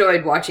 I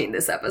enjoyed watching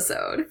this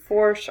episode.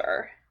 For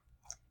sure.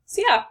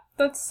 So yeah,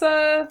 that's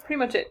pretty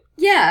much it.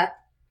 Yeah.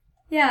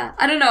 Yeah,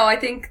 I don't know, I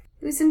think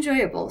it was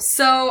enjoyable.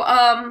 So,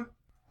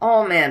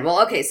 oh man, well,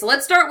 okay, so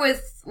let's start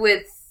with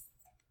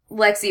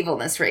Lex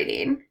Evilness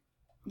rating.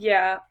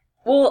 Yeah.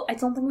 Well, I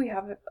don't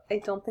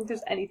think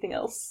there's anything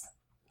else.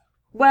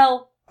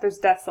 Well, there's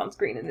deaths on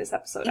screen in this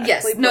episode, actually.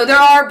 Yes, no, there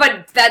are,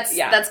 but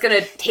that's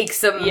gonna take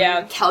some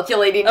Yeah.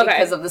 calculating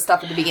because of the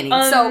stuff at the beginning.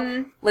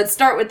 So, let's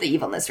start with the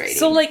Evilness rating.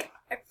 So, like,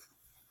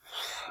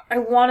 I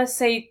want to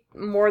say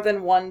more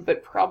than one,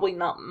 but probably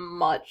not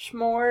much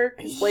more,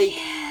 because,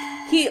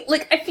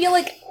 like, I feel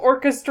like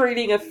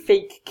orchestrating a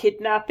fake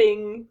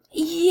kidnapping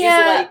is,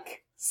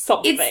 like,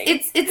 something.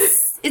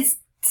 It's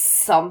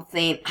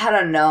something. I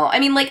don't know. I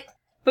mean, like,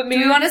 but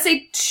maybe do we want to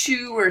say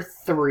 2 or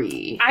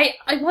 3? I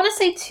want to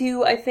say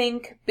 2, I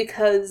think,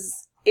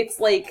 because it's,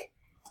 like,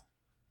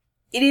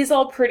 it is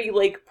all pretty,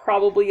 like,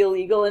 probably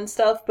illegal and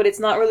stuff, but it's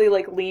not really,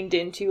 like, leaned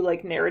into,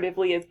 like,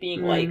 narratively as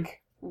being,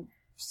 like,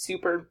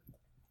 super,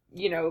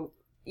 you know,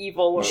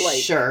 evil or,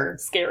 like,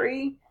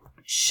 scary.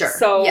 Sure.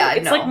 So,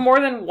 it's, like, more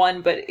than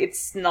 1, but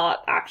it's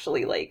not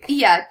actually, like...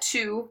 Yeah,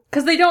 2.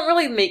 Because they don't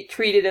really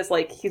treat it as,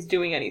 like, he's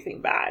doing anything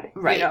bad.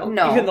 Right, you know?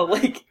 no. Even though,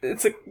 like,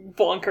 it's a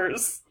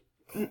bonkers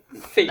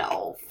fake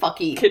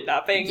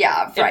kidnapping.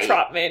 Yeah, right.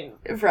 Entrapment.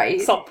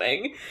 Right.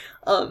 Something.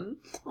 Well,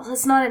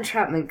 it's not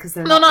entrapment, because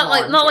they're not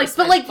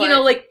but, like, you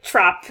know, like,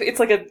 trap. It's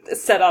like a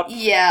setup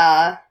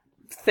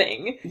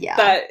thing. Yeah.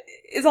 That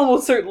is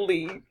almost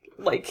certainly,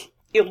 like,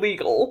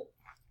 illegal.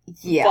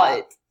 Yeah.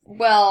 But...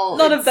 Well,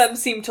 none of them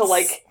seem to,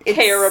 like,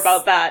 care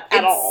about that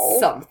at all.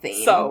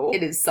 Something. So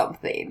it is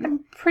something. I'm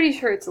pretty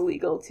sure it's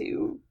illegal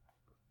to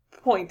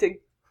point a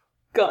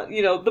gun,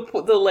 you know, the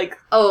like...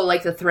 Oh,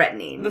 like the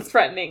threatening. The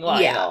threatening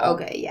Lionel. Yeah,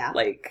 okay, yeah.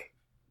 Like,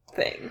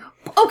 thing.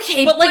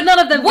 Okay, but, like, none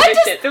of them give a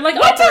shit. They're, like,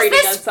 operating on something.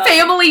 What does this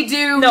family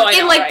do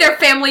in, like, their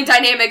family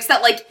dynamics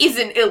that, like,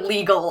 isn't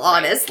illegal,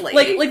 honestly?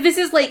 Like,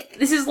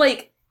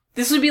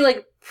 this would be,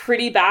 like,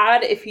 pretty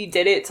bad if he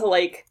did it to,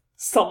 like...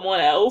 someone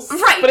else.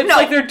 Right, but it's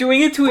like they're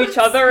doing it to each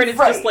other and it's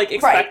just like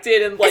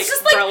expected and like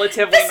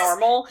relatively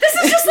normal. This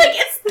is just like,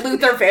 it's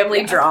Luthor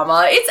family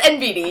drama. It's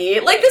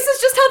NBD. Like, this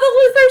is just how the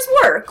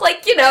Luthors work.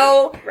 Like, you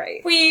know,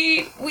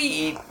 we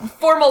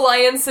form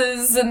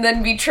alliances and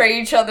then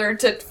betray each other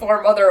to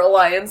form other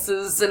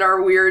alliances in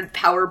our weird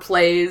power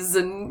plays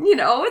and, you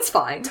know, it's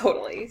fine.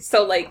 Totally.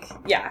 So, like,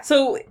 yeah.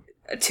 So,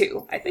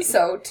 2, I think.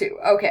 So, 2.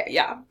 Okay.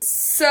 Yeah.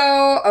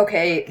 So,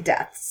 okay,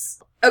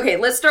 deaths. Okay,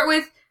 let's start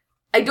with,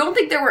 I don't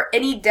think there were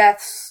any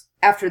deaths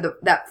after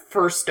that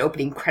first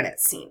opening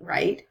credits scene,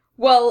 right?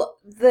 Well,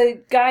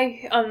 the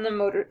guy on the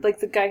motor, like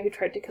the guy who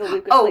tried to kill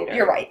Lucas later.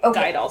 You're right. Okay.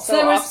 Died also.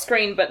 So off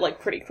screen, but like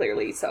pretty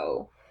clearly,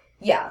 so.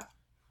 Yeah.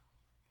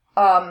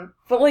 But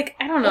like,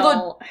 I don't know.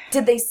 Although,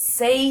 did they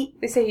say?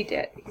 They say he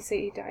did. They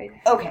say he died.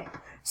 Okay.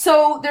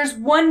 So there's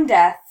one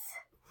death.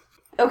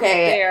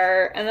 Okay.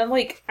 There, and then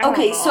like, I don't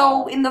know.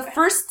 So in the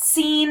first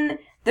scene,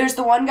 there's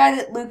the one guy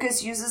that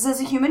Lucas uses as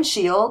a human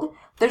shield.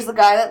 There's the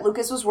guy that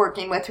Lucas was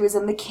working with who was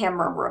in the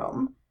camera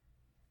room.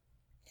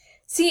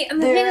 See,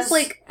 and the thing is,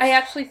 like, I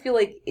actually feel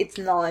like it's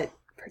not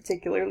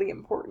particularly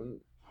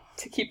important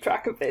to keep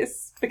track of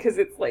this, because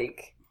it's,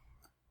 like,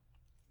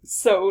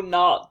 so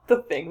not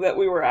the thing that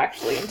we were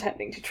actually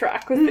intending to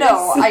track with this.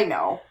 No, I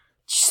know.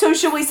 So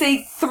should we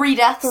say 3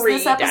 deaths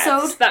this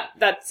episode?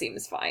 That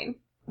seems fine.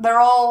 They're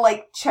all,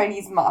 like,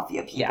 Chinese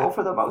mafia people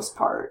for the most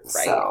part,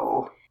 right.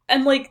 So...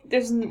 And, like,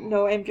 there's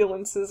no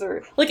ambulances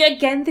or... Like,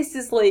 again, this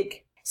is,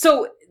 like...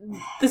 So,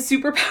 the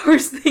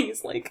superpowers thing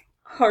is, like,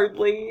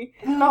 hardly...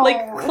 No,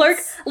 like, Clark...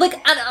 Like,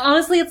 and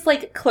honestly, it's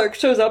like Clark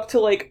shows up to,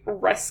 like,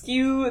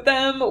 rescue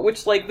them,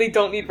 which, like, they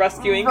don't need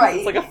rescuing because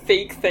it's, like, a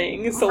fake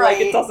thing, so,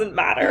 like, it doesn't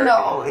matter.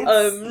 No,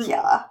 it's...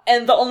 yeah.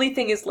 And the only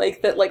thing is,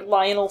 like, that, like,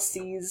 Lionel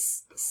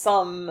sees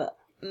some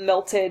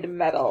melted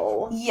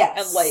metal.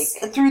 Yes. And,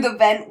 like... Through the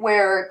vent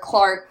where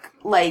Clark,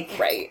 like...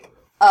 Right.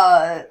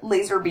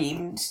 Laser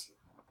beamed,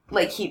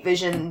 like, heat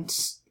visioned...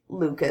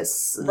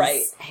 Lucas's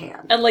Right.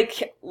 hand. And,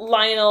 like,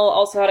 Lionel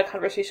also had a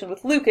conversation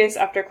with Lucas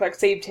after Clark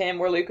saved him,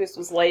 where Lucas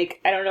was like,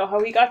 I don't know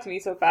how he got to me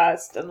so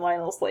fast, and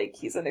Lionel's like,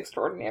 he's an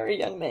extraordinary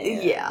young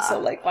man. Yeah. So,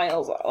 like,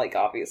 Lionel's, like,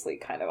 obviously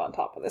kind of on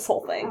top of this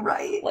whole thing.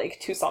 Right. Like,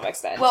 to some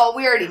extent. Well,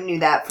 we already knew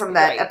that from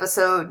that Right.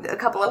 episode a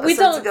couple We episodes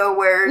don't- ago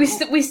where...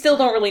 we still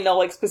don't really know,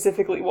 like,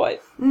 specifically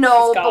what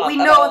No, he's got but we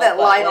at know all, that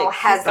but, Lionel like,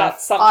 has he's got a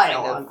some file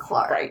kind of- on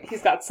Clark. Right,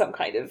 he's got some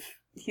kind of...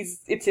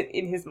 It's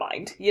in his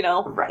mind, you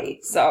know?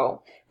 Right.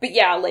 So, but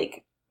yeah,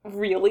 like,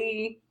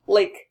 really,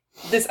 like,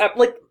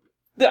 like,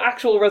 the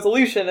actual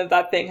resolution of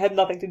that thing had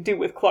nothing to do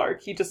with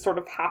Clark. He just sort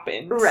of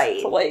happened.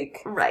 Right. To, like,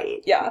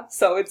 Right. yeah,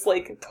 so it's,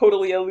 like,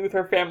 totally a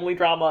Luther family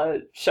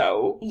drama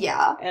show.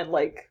 Yeah. And,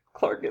 like,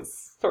 Clark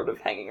is sort of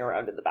hanging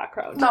around in the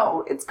background.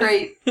 No, it's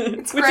great.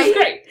 It's Which great. is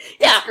great.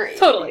 Yeah, great.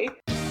 totally.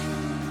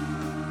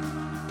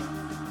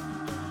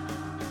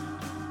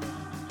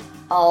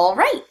 All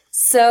right.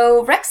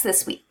 So, Rex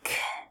this week.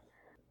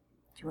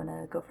 Do you want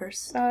to go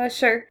first?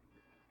 Sure.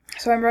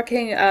 So I'm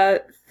rocking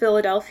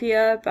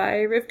Philadelphia by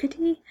Rivka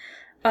T,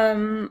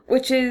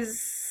 which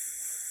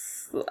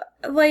is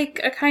like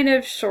a kind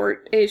of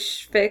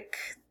short-ish fic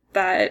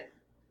that,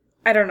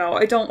 I don't know,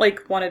 I don't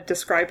like want to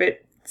describe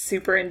it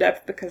super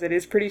in-depth because it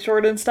is pretty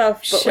short and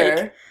stuff, but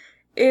like,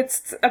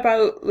 it's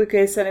about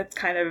Lucas and it's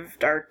kind of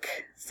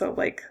dark, so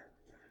like,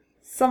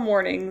 some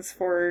warnings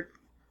for,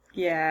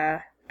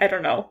 yeah, I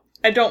don't know.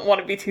 I don't want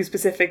to be too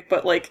specific,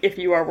 but like, if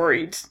you are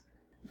worried,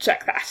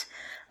 check that.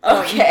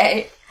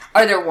 Okay.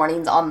 Are there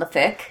warnings on the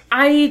fic?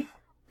 I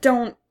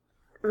don't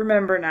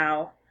remember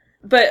now.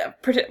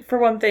 But for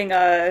one thing,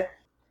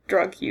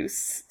 drug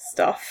use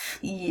stuff.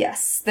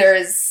 Yes, there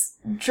is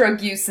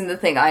drug use in the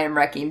thing I am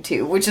wrecking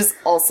too, which is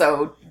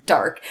also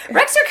dark.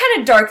 Recs are kind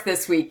of dark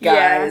this week,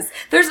 guys. Yeah.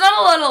 There's not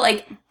a lot of,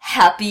 like,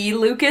 happy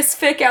Lucas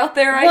fic out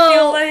there, I Well,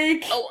 feel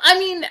like. Oh, I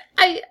mean,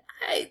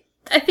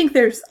 I think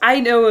I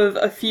know of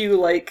a few,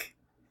 like,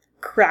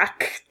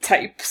 crack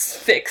types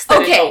fics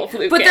that involve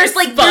Lucas. but there's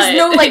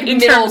no, like, in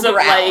middle terms of,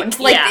 ground. like,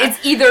 Like, yeah.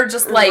 it's either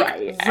just, like,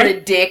 Right.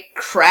 ridic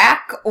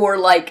crack or,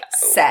 like,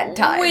 sad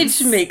times.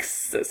 Which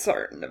makes a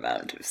certain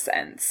amount of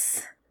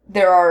sense.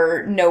 There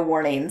are no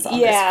warnings on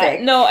this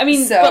fic. No, I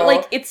mean, So- but,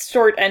 like, it's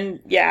short and,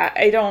 yeah,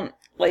 I don't,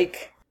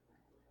 like,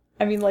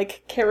 I mean,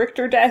 like,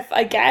 character death,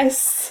 I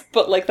guess,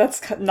 but, like,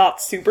 that's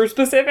not super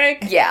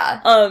specific. Yeah.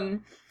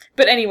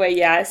 But anyway,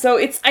 yeah, so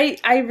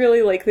I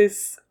really like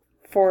this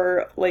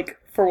for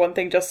one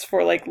thing, just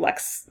for, like,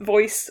 Lex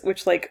voice,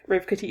 which, like,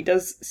 Rivka T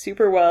does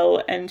super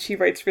well, and she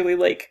writes really,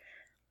 like,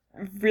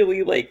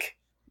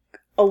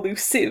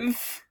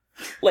 elusive,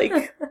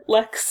 like,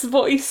 Lex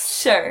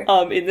voice. Sure.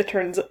 In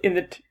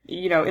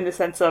the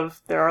sense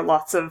of there are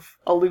lots of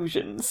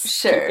allusions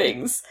Sure. to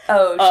things.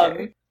 Oh,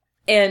 sure.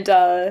 And,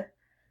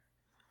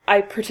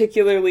 I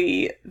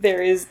particularly,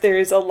 there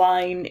is a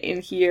line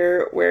in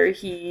here where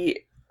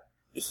he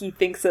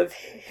thinks of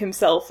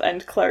himself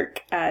and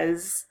Clark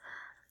as,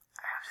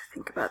 I have to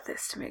think about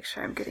this to make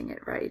sure I'm getting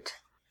it right,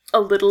 a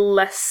little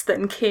less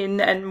than kin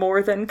and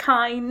more than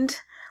kind,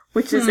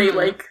 which is a,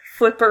 like,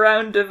 flip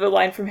around of a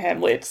line from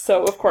Hamlet,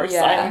 so of course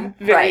I'm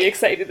very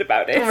excited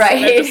about it. Right.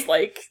 And I'm just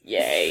like,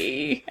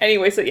 yay.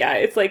 Anyway, so yeah,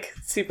 it's, like,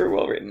 super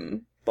well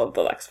written. Love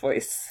the Lex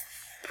voice.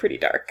 Pretty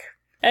dark.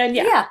 And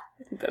yeah,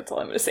 I think that's all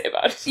I'm going to say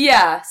about it.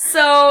 Yeah,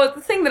 so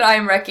the thing that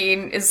I'm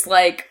wrecking is,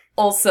 like,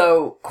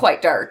 also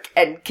quite dark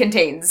and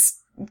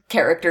contains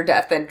character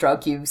death and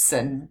drug use,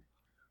 and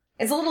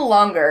it's a little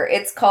longer.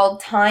 It's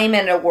called Time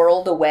and a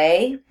World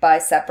Away by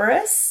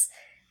Separus.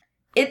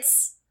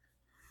 It's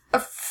a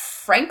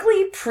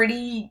frankly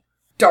pretty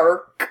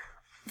dark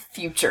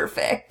future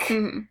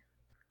fic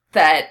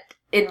that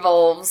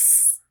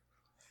involves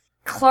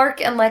Clark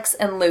and Lex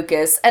and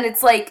Lucas, and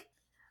it's like,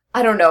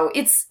 I don't know,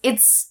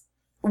 it's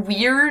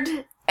weird,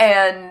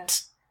 and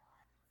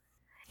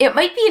it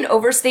might be an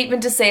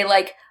overstatement to say,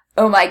 like,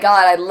 oh my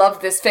god, I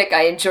love this fic,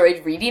 I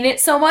enjoyed reading it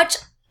so much.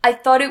 I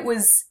thought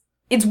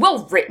it's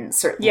well written,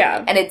 certainly,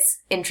 and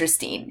it's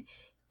interesting.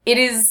 It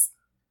is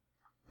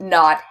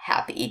not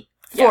happy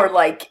for,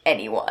 like,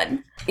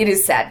 anyone. It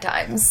is sad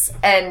times,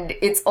 and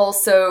it's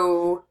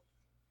also,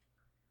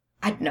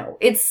 I don't know,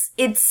 it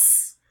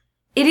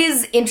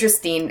is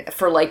interesting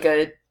for, like,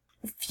 a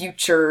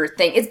future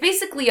thing. It's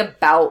basically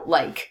about,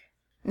 like,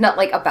 not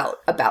like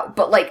about,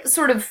 but like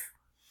sort of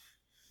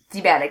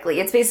thematically.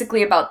 It's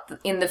basically about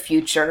in the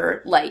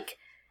future, like,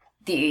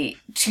 the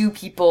two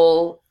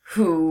people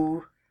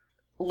who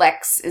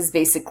Lex is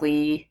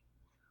basically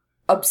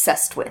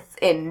obsessed with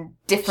in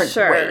different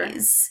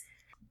ways.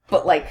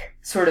 But, like,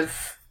 sort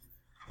of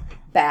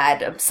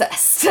bad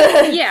obsessed.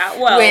 Yeah,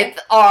 well. With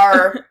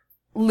our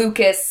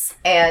Lucas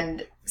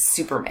and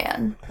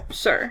Superman.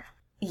 Sure.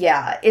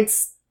 Yeah,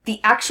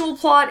 the actual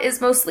plot is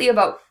mostly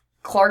about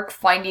Clark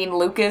finding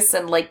Lucas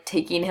and, like,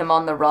 taking him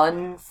on the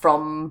run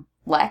from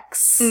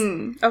Lex.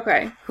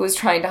 Okay. Who is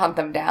trying to hunt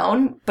them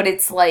down. But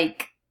it's,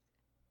 like,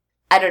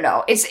 I don't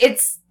know.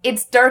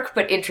 It's dark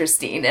but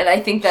interesting, and I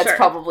think that's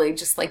probably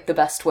just, like, the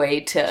best way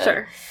to...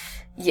 Sure.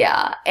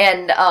 Yeah,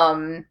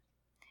 and,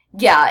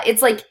 yeah,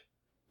 it's, like,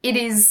 it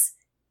is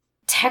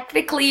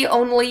technically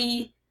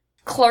only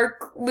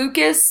Clark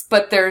Lucas,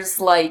 but there's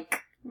like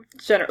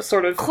general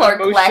sort of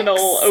Clark emotional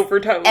Lex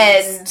overtones,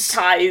 and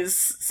ties,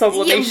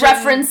 sublimation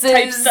references,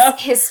 type stuff.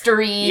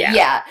 history.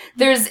 Yeah.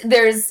 There's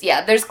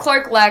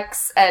Clark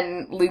Lex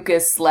and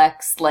Lucas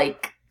Lex,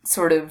 like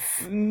sort of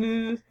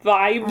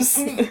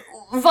Vibes.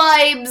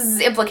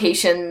 vibes,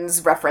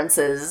 implications,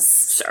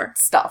 references, Sure.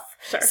 stuff.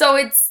 Sure. So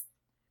it's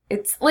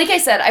like I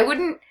said, I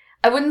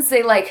wouldn't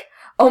say like,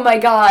 oh my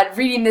god,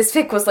 reading this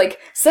fic was like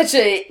such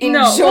a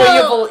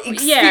enjoyable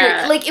experience.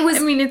 Yeah. Like it was. I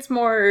mean, it's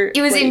more.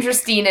 It was like,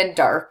 interesting and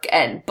dark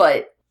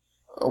but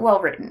well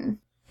written.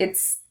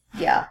 It's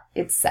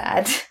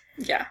sad.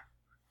 Yeah.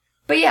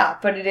 But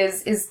it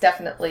is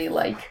definitely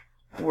like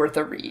worth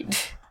a read.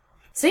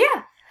 So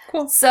yeah.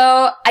 Cool.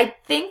 So I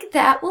think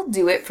that will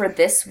do it for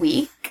this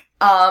week.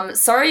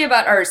 Sorry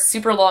about our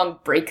super long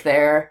break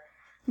there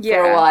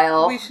for a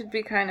while. We should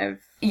be kind of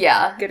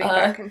getting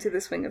back into the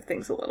swing of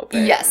things a little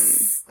bit.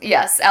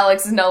 Yes.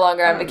 Alex is no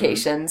longer on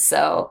vacation,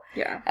 so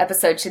yeah.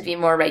 episodes should be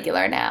more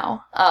regular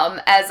now.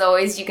 As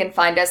always, you can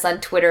find us on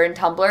Twitter and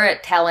Tumblr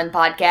at Talon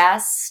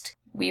Podcast.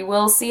 We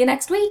will see you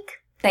next week.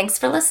 Thanks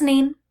for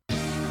listening.